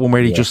 You know, that one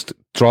where he just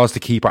draws the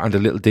keeper and the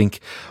little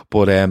dink.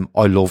 But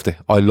I loved it.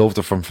 I loved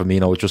it from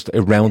Firmino.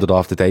 It rounded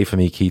off the day for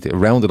me, Keith. It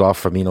rounded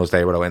off Firmino's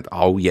day where I went,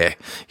 oh yeah,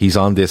 he's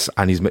on this.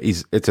 And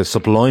it's a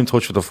sublime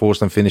touch for the first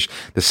time finish.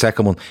 The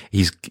second one,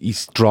 he's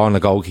drawing the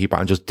goalkeeper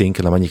and just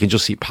dinking him. And you can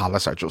just see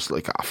Palace are just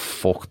like,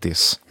 fuck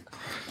this.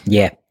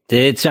 Yeah.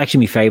 It's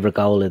actually my favourite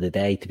goal of the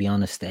day, to be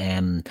honest.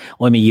 I'm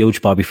a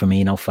huge Bobby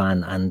Firmino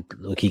fan, and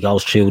look, he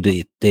goes through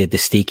the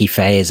sticky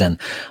phase,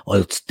 and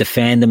I'll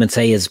defend him and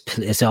say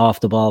it's off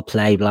the ball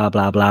play, blah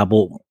blah blah.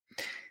 But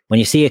when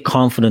you see a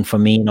confident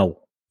Firmino,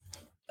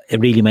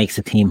 it really makes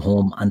the team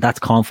home, and that's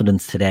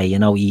confidence today. You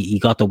know, he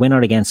got the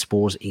winner against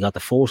Spurs, he got the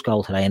first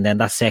goal today, and then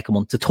that second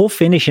one. It's a tough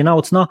finish, you know.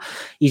 It's not.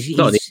 He's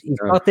got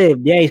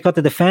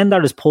the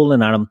defender is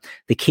pulling at him,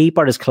 the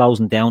keeper is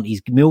closing down,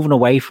 he's moving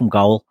away from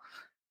goal.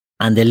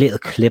 And the little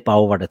clip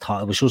over the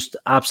top, it was just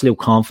absolute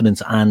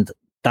confidence. And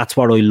that's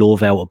what I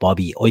love out of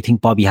Bobby. I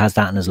think Bobby has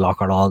that in his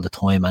locker all the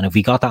time. And if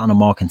we got that on a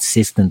more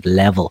consistent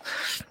level,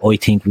 I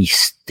think we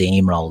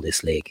steamroll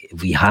this league.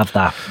 If we have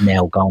that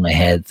now going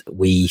ahead,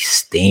 we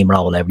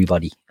steamroll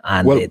everybody.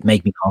 And it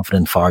make me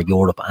confident for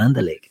Europe and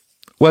the league.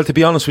 Well, to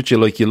be honest with you,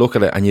 like you look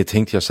at it and you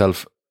think to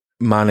yourself,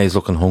 Mane's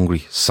looking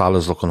hungry,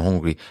 Salah's looking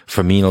hungry,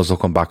 Firmino's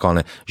looking back on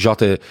it.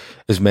 Jota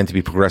is meant to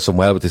be progressing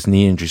well with this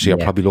knee injury, so you're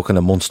probably looking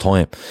a month's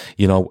time.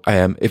 You know,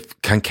 if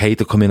can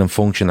Keita come in and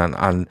function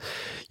and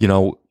you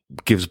know,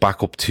 gives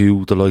backup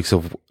to the likes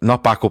of,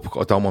 not backup,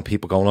 I don't want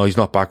people going, oh, he's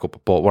not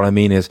backup, but what I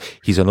mean is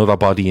he's another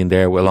body in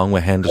there along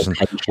with Henderson,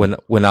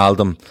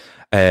 Wijnaldum,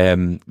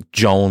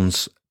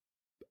 Jones.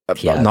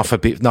 Not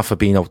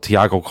Fabinho,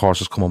 Thiago, of course,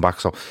 is coming back.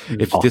 So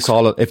if this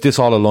all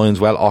aligns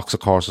well, Ox,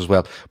 of course, as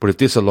well. But if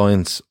this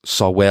aligns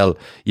so well,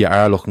 you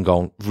are looking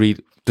going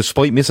really.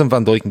 Despite missing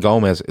Van Dijk and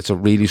Gomez, it's a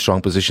really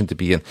strong position to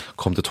be in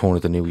come the turn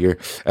of the new year.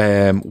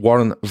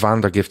 Warren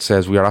Vandergift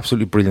says, we are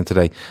absolutely brilliant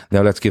today.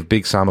 Now let's give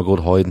Big Sam a good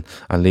hiding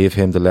and leave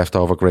him the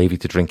leftover gravy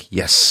to drink.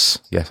 Yes,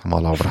 I'm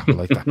all over that. I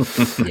like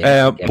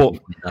that.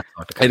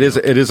 But it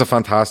is a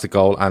fantastic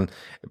goal, and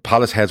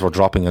Palace heads were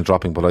dropping,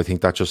 but I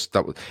think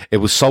it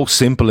was so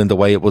simple in the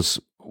way it was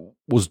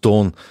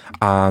done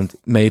and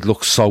made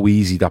look so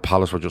easy that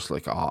Palace were just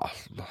like, I'm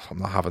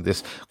not having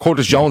this.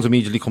 Curtis Jones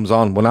immediately comes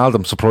on.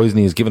 Wijnaldum,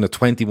 surprisingly, is given a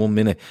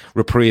 21-minute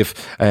reprieve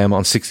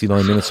on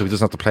 69 minutes, so he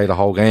doesn't have to play the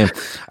whole game.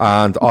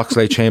 And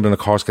Oxlade-Chamberlain, of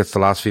course, gets the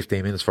last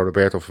 15 minutes for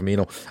Roberto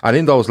Firmino. And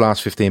in those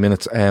last 15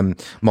 minutes,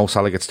 Mo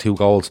Salah gets 2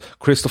 goals.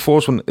 Chris, the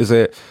first one is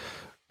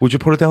would you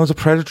put it down as a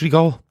predatory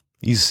goal?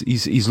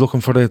 He's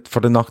looking for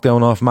the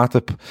knockdown off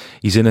Matip.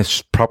 He's in a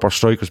proper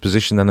striker's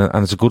position,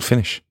 and it's a good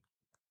finish.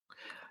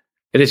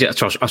 It is, yeah.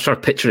 I was trying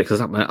to picture it because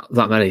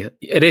that many.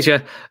 It is, yeah.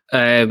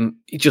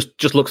 He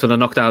just looks for a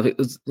knockdown. You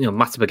know,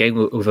 Matip again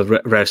with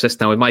a rare assist.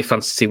 Now in my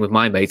fantasy team with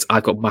my mates,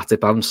 I've got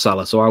Matip and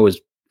Salah, so I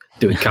was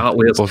doing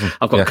cartwheels.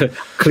 I've got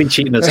clean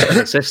sheet and an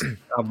assist.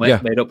 I'm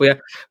made up. But yeah,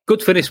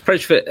 good finish,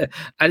 and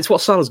it's what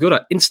Salah's good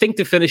at.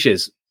 Instinctive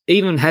finishes,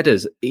 even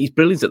headers. He's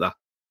brilliant at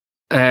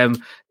that.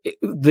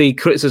 The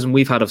criticism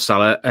we've had of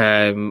Salah,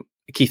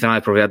 Keith and I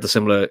probably had the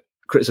similar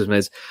criticism,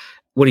 is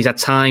when he's had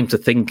time to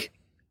think.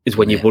 Is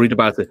when you're worried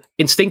about it.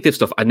 Instinctive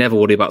stuff, I never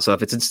worry about stuff.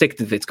 If it's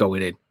instinctive, it's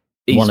going in.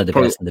 He's one of the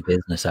best in the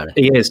business at it.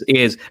 He is.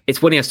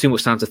 It's when he has too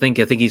much time to think.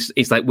 I think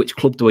he's like, which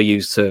club do I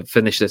use to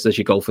finish this as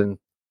your golfing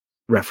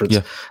reference?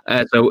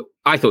 Yeah. So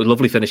I thought it was a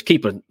lovely finish.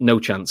 Keeper, no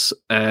chance.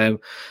 And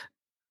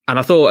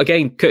I thought,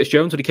 again, Curtis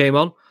Jones, when he came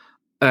on,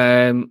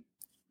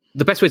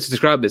 the best way to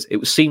describe this, it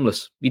was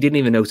seamless. You didn't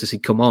even notice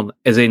he'd come on,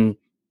 as in,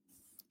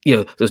 you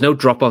know, there's no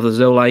drop-off, there's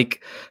no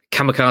like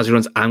kamikaze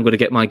runs, I'm going to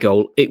get my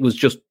goal. It was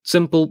just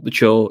simple,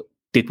 mature,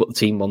 did what the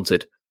team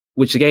wanted,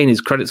 which again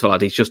is credits for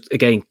that. He's just,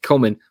 again,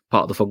 coming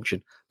part of the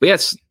function. But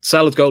yes,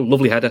 Salah's goal,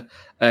 lovely header.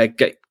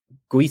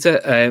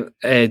 Guaita,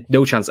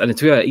 no chance. And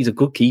to be fair, he's a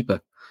good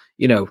keeper.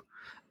 You know,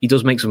 he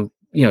does make some,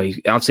 you know,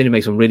 I've seen him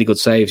make some really good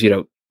saves, you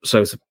know.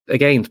 So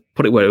again,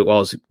 put it where it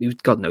was, he's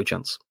got no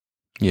chance.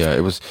 Yeah,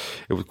 it was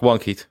one,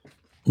 Keith.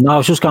 No, I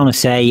was just going to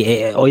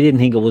say, I didn't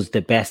think it was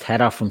the best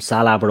header from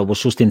Salah, but it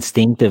was just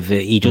instinctive.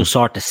 He just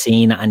sort of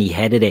seen it and he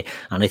headed it.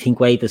 And I think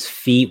with his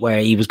feet,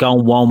 where he was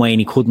going one way and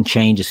he couldn't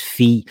change his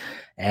feet,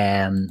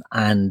 there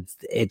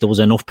was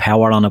enough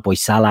power on it by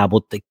Salah.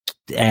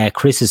 But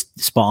Chris is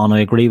spot on.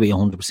 I agree with you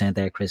 100%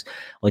 there, Chris.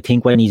 I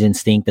think when he's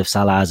instinctive,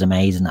 Salah is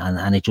amazing,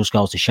 and it just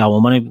goes to show.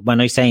 And when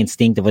I say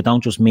instinctive, I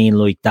don't just mean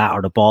like that,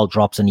 or the ball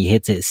drops and he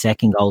hits it. His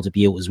second goal's a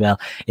beaut as well.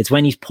 It's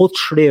when he's put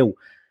through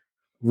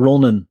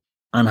running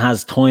and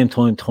has time.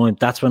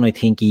 That's when I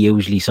think he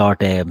usually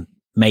sort of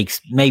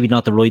makes maybe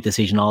not the right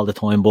decision all the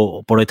time,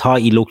 but I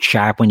thought he looked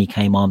sharp when he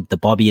came on. The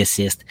Bobby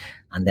assist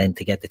and then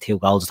to get the 2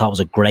 goals, I thought it was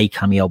a great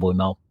cameo by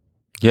Mo.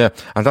 Yeah,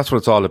 and that's what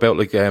it's all about.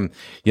 Like, Ian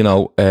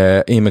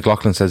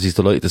McLaughlin says he's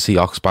delighted to see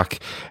Ox back.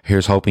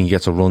 Here's hoping he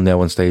gets a run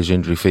now and stays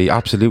injury free.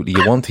 Absolutely.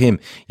 You want him.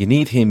 You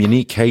need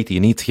Katie. You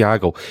need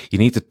Thiago. You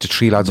need the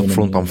 3 lads up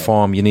front on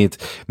form. You need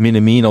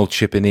Minamino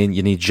chipping in.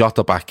 You need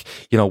Jota back.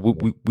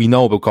 We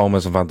know about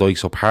Gomez and Van Dijk,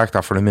 so park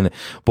that for a minute.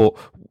 But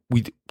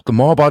the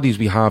more bodies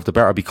we have, the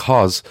better,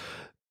 because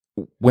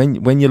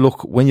when you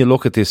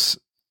look at this,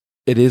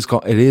 it is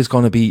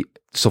going to be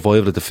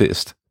survival of the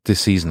fittest this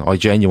season. I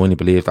genuinely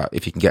believe that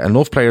if you can get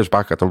enough players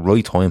back at the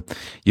right time,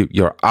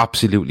 you're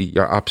absolutely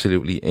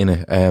in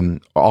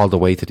it all the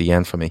way to the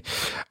end for me.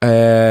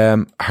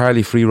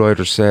 Harley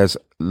Freerider says,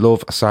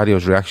 love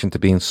Sadio's reaction to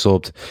being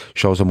subbed,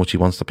 shows how much he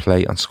wants to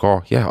play and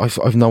score. Yeah,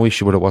 I've no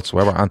issue with it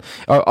whatsoever, and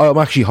I'm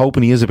actually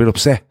hoping he is a bit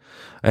upset.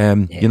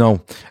 And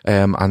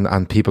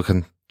people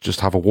can just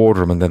have a word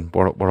with him, and then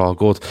we're all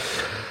good.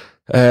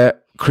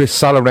 Chris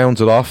Salah rounds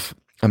it off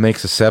and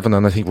makes a 7,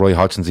 and I think Roy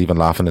Hodgson's even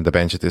laughing in the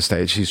bench at this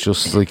stage. He's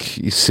just like,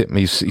 he's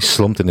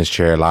slumped in his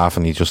chair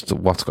laughing. He just,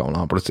 what's going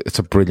on? But it's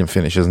a brilliant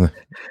finish, isn't it?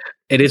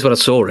 It is when I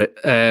saw it.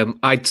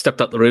 I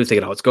stepped up the room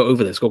thinking, let's go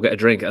over this, go get a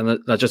drink. And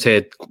I just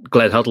heard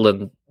Glenn Hoddle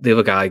and the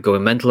other guy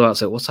going mental about it.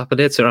 So what's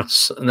happened here to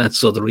us? And then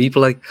saw the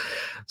replay.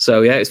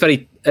 So yeah, it's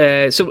very,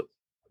 so a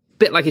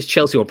bit like his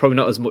Chelsea one, probably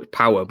not as much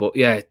power, but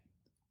yeah,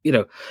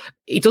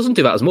 he doesn't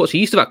do that as much. He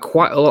used to do that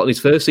quite a lot in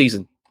his first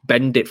season,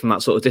 bend it from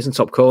that sort of distant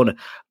top corner.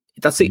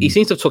 That's it. He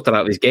seems to have took that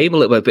out of his game a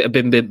little bit,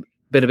 been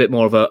a bit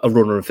more of a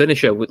runner and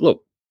finisher.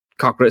 Look,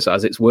 can't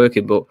criticise, it's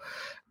working, but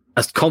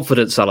as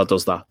confident Salah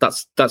does that,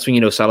 that's when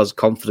you know Salah's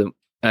confident.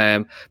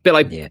 Bit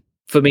like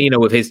Firmino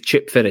with his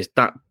chip finish,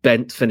 that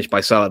bent finish by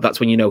Salah, that's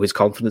when you know his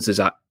confidence is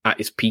at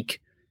its peak.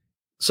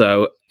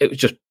 So it was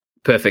just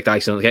perfect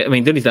icing on the cake. I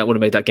mean, the only thing that would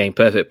have made that game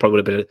perfect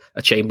probably would have been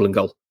a Chamberlain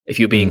goal if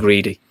you're being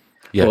greedy.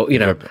 Yeah, but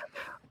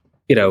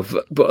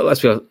but let's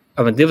be honest.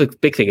 I mean, the other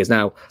big thing is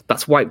now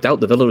that's wiped out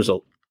the Villa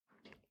result.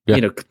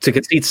 Yeah. To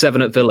concede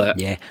 7 at Villa.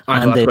 Yeah,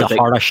 and the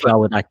horror show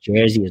with that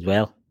jersey as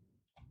well.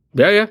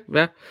 Yeah.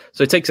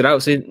 So it takes it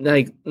out. So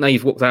now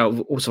you've walked out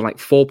also like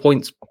 4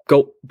 points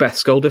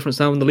best goal difference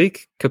now in the league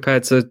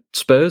compared to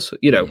Spurs.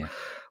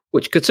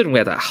 Which, considering we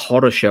had that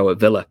horror show at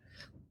Villa,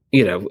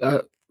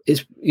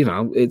 it's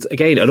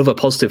again another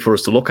positive for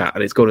us to look at,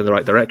 and it's going in the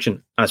right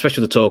direction. And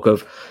especially the talk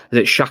of, is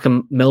it Shaq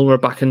and Milner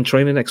back in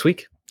training next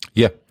week?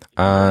 Yeah,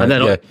 and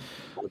then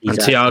and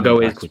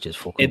Thiago is which is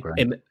fucking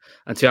great.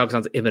 And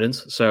Thiago's imminent,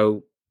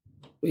 so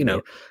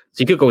so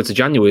you could go into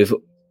January with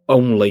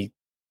only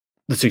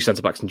the 2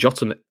 centre backs and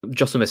Jota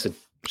missing,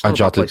 and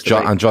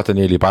Jota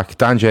nearly back.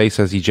 Dan J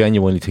says he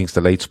genuinely thinks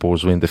the late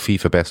Spurs win the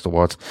FIFA Best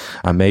Awards,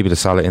 and maybe the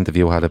Salah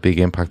interview had a big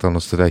impact on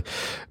us today.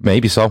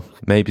 Maybe so.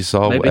 Maybe.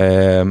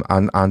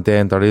 And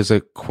then there is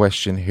a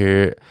question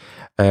here.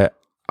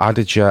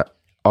 Aditya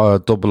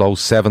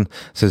 007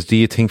 says, do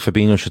you think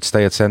Fabinho should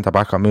stay at centre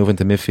back or move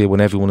into midfield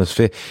when everyone is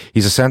fit?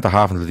 He's a centre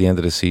half until the end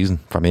of the season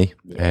for me.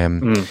 I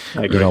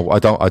agree. I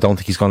don't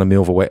think he's going to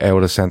move away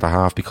out of centre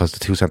half, because the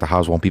 2 centre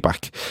halves won't be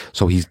back.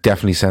 So he's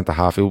definitely centre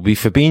half. It will be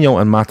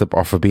Fabinho and Matip,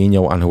 or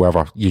Fabinho and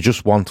whoever. You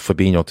just want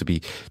Fabinho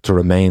to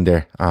remain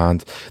there.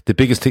 And the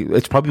biggest thing,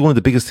 it's probably one of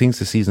the biggest things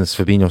this season, is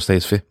Fabinho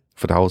stays fit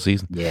for the whole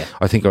season. Yeah,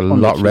 I think a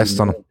lot rests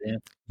on him.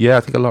 Yeah,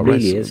 I think a lot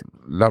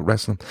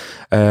rests on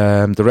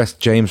him. The rest,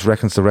 James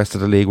reckons the rest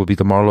of the league will be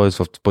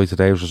demoralised by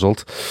today's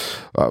result.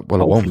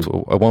 Well, it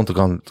won't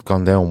have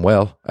gone down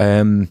well.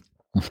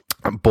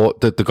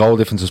 But the goal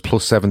difference is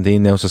plus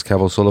 17 now, says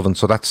Kev O'Sullivan.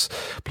 So that's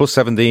plus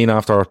 17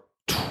 after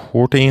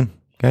 14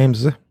 games,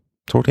 is it?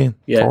 14?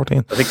 Yeah.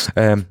 14. I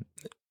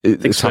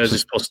think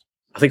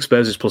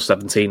Spurs is plus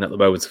 17 at the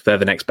moment. They're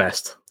the next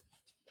best.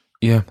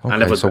 Yeah, okay.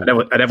 And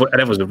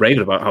everyone's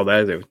raving about how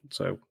they're doing.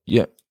 So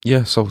yeah.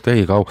 So there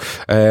you go.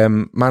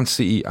 Man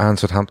City and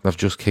Southampton have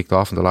just kicked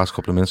off in the last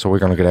couple of minutes, so we're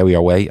going to get out of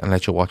your way and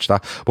let you watch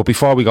that. But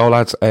before we go,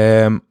 lads,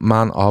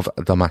 man of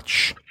the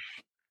match,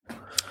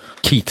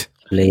 Keith.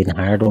 Played a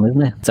hard one,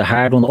 isn't it? It's a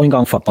hard one. I'm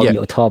going for Bobby.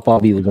 I thought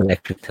Bobby was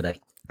electric today.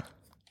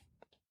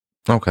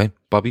 Okay,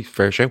 Bobby,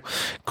 fair show.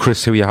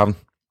 Chris, who are you having?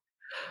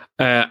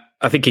 I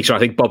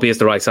think Bobby is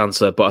the right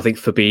answer, but I think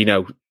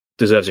Fabinho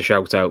deserves a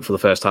shout out for the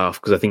first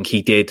half, because I think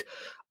he did.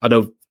 I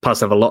know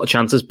Palace have a lot of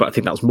chances, but I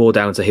think that was more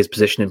down to his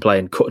position in play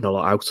and cutting a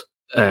lot out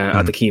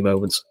at the key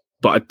moments.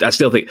 But I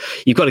still think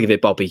you've got to give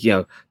it Bobby.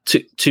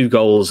 2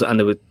 goals, and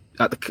they were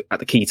at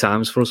the key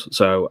times for us.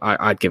 So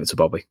I'd give it to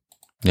Bobby.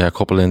 Yeah, a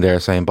couple in there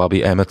saying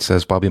Bobby. Emmett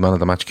says Bobby, man of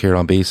the match.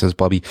 Kieran B says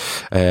Bobby.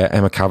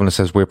 Emma Kavanagh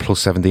says we're plus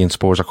 17.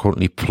 Spurs are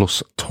currently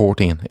plus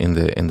 13 in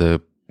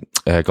the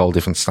goal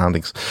difference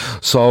standings.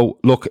 So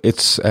look,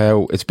 it's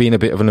been a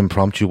bit of an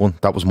impromptu one.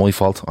 That was my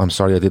fault. I'm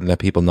sorry I didn't let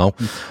people know,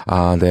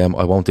 and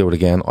I won't do it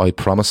again, I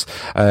promise.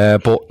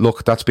 But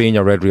look, that's been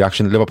your red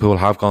reaction. Liverpool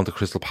have gone to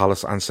Crystal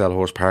Palace and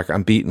Selhurst Park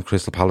and beaten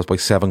Crystal Palace by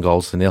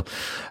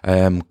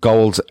 7-0.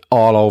 Goals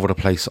all over the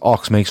place.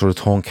 Ox makes a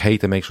return,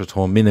 Keita makes a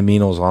return,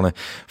 Minamino's on it,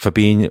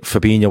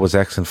 Fabinho was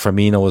excellent,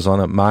 Firmino was on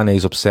it,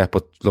 Mane's upset,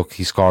 but look,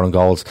 he's scoring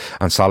goals,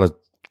 and Salah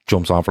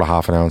jumps on for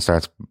half an hour and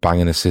starts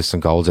banging assists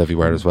and goals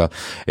everywhere as well.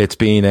 It's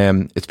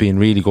been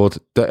really good.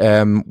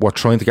 We're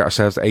trying to get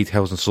ourselves to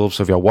 8,000 subs,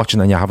 so if you're watching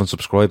and you haven't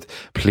subscribed,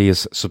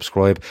 please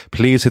subscribe.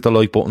 Please hit the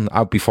like button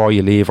before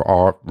you leave,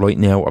 or right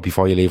now, or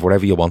before you leave,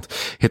 wherever you want.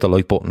 Hit the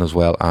like button as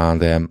well,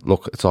 and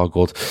look, it's all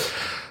good.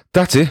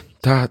 That's it.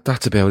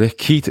 That's about it.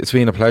 Keith, it's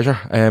been a pleasure.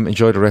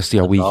 Enjoy the rest of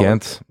your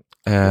weekend.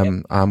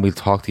 And we'll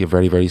talk to you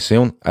very, very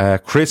soon.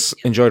 Chris,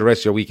 enjoy the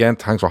rest of your weekend.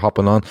 Thanks for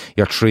hopping on.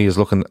 Your tree is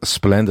looking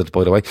splendid,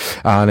 by the way.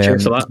 And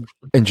cheers for that.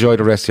 Enjoy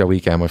the rest of your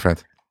weekend, my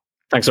friend.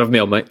 Thanks for having me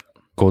on, mate.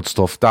 Good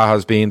stuff. That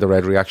has been the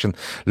red reaction.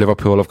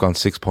 Liverpool have gone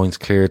 6 points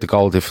clear. The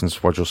goal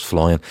difference were just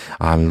flying,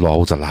 and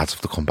loads of lads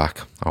have to come back.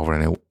 Over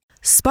and out.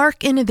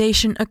 Spark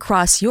innovation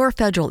across your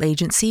federal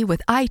agency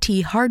with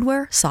IT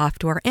hardware,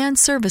 software, and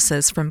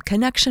services from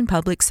Connection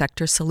Public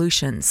Sector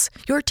Solutions.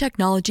 Your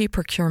technology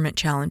procurement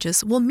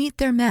challenges will meet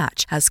their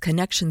match as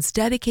Connection's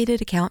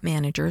dedicated account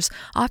managers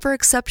offer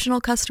exceptional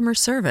customer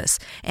service,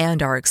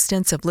 and our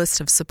extensive list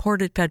of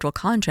supported federal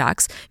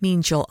contracts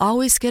means you'll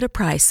always get a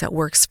price that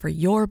works for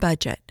your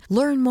budget.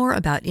 Learn more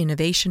about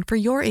innovation for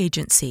your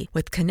agency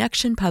with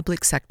Connection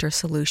Public Sector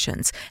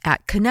Solutions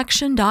at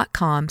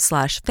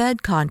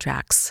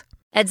connection.com/fedcontracts.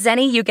 At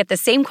Zenni, you get the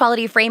same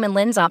quality frame and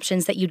lens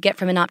options that you'd get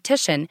from an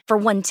optician for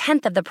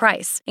 1/10 of the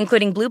price,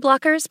 including blue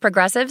blockers,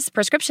 progressives,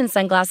 prescription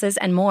sunglasses,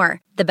 and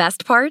more. The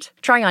best part?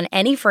 Try on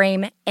any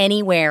frame,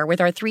 anywhere with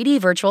our 3D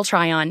virtual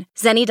try-on.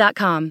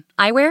 Zenni.com.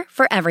 Eyewear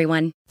for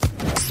everyone.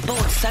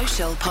 Sports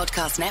Social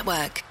Podcast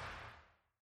Network.